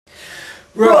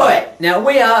Right, now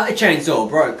we are a chainsaw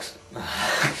brokes.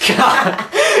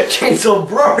 Chainsaw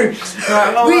brokes.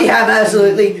 Right, well, we have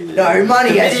absolutely no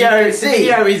money, as you can see. The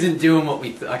video isn't doing what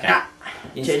we thought.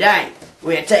 Okay. Today,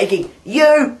 we're taking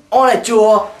you on a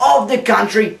tour of the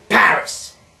country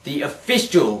Paris. The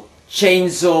official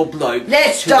chainsaw bloke.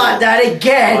 Let's start that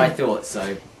again. I thought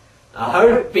so. I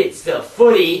hope it's the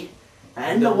footy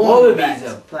And the Wallabies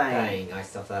are playing. I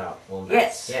stuffed that up.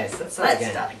 Yes. Yes, let's Let's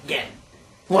start again.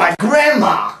 Why,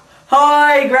 Grandma?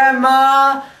 Hi,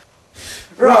 Grandma!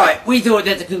 Right, we thought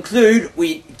that to conclude,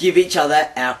 we'd give each other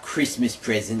our Christmas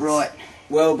presents. Right.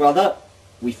 Well, brother,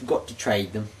 we forgot to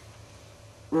trade them.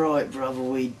 Right, brother,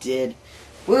 we did.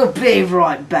 We'll be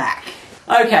right back.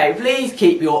 Okay, please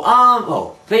keep your arm...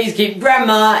 Oh, please keep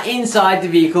Grandma inside the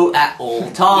vehicle at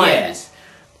all times.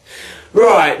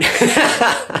 Right.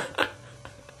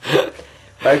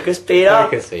 Focus, Peter.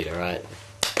 Focus, Peter, right.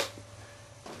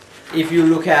 If you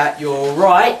look at your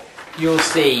right, you'll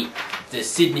see the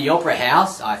Sydney Opera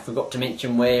House. I forgot to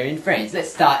mention we're in France.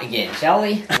 Let's start again, shall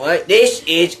we? Right, this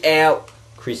is our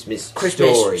Christmas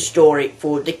story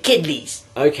for the kiddies.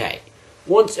 Okay.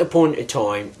 Once upon a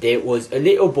time, there was a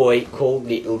little boy called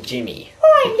Little Jimmy.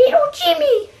 Hi, Little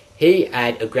Jimmy. He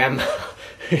had a grandma...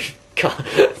 God,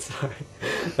 sorry.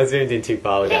 I zoomed in too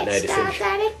far without noticing. Let's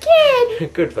start that again.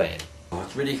 Good plan. Oh,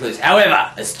 it's ridiculous.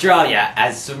 However, Australia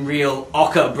has some real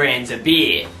ochre brands of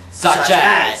beer, such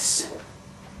as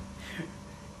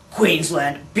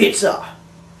Queensland Pizza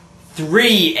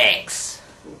 3X.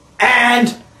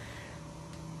 and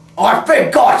I've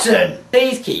forgotten.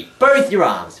 Please keep both your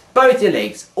arms, both your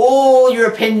legs, all your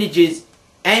appendages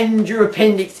and your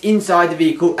appendix inside the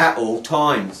vehicle at all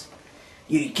times.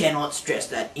 You cannot stress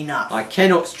that enough. I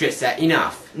cannot stress that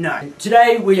enough. No.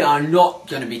 Today we are not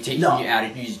going to be teaching No. you how to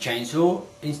use a chainsaw.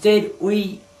 Instead,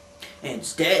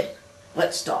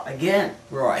 let's start again.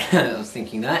 Right, I was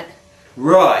thinking that.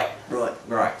 Right,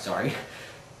 Right. sorry.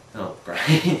 Oh,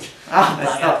 great. Ah,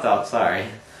 I stuffed up, sorry.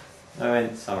 I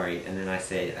went sorry, and then I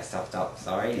said I stuffed up,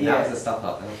 sorry. And Yeah. that was the stuff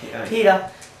up, and I'll keep going. Peter.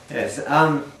 Yes,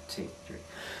 2, 3.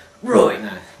 Right.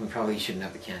 No, we probably shouldn't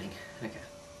have the counting. Okay.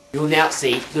 You'll now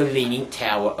see the Leaning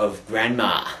Tower of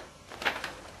Grandma.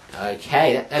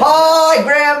 Okay, that's... Hi,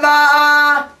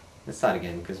 Grandma. Let's start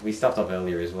again, because we stuffed up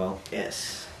earlier as well.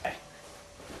 Yes.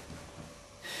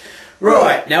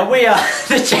 Right, now we are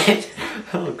the chain...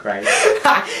 Oh, great.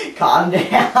 Calm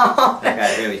down.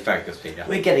 Okay, really focus, Peter.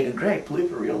 We're getting a great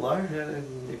blooper reel though.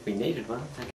 If we needed one.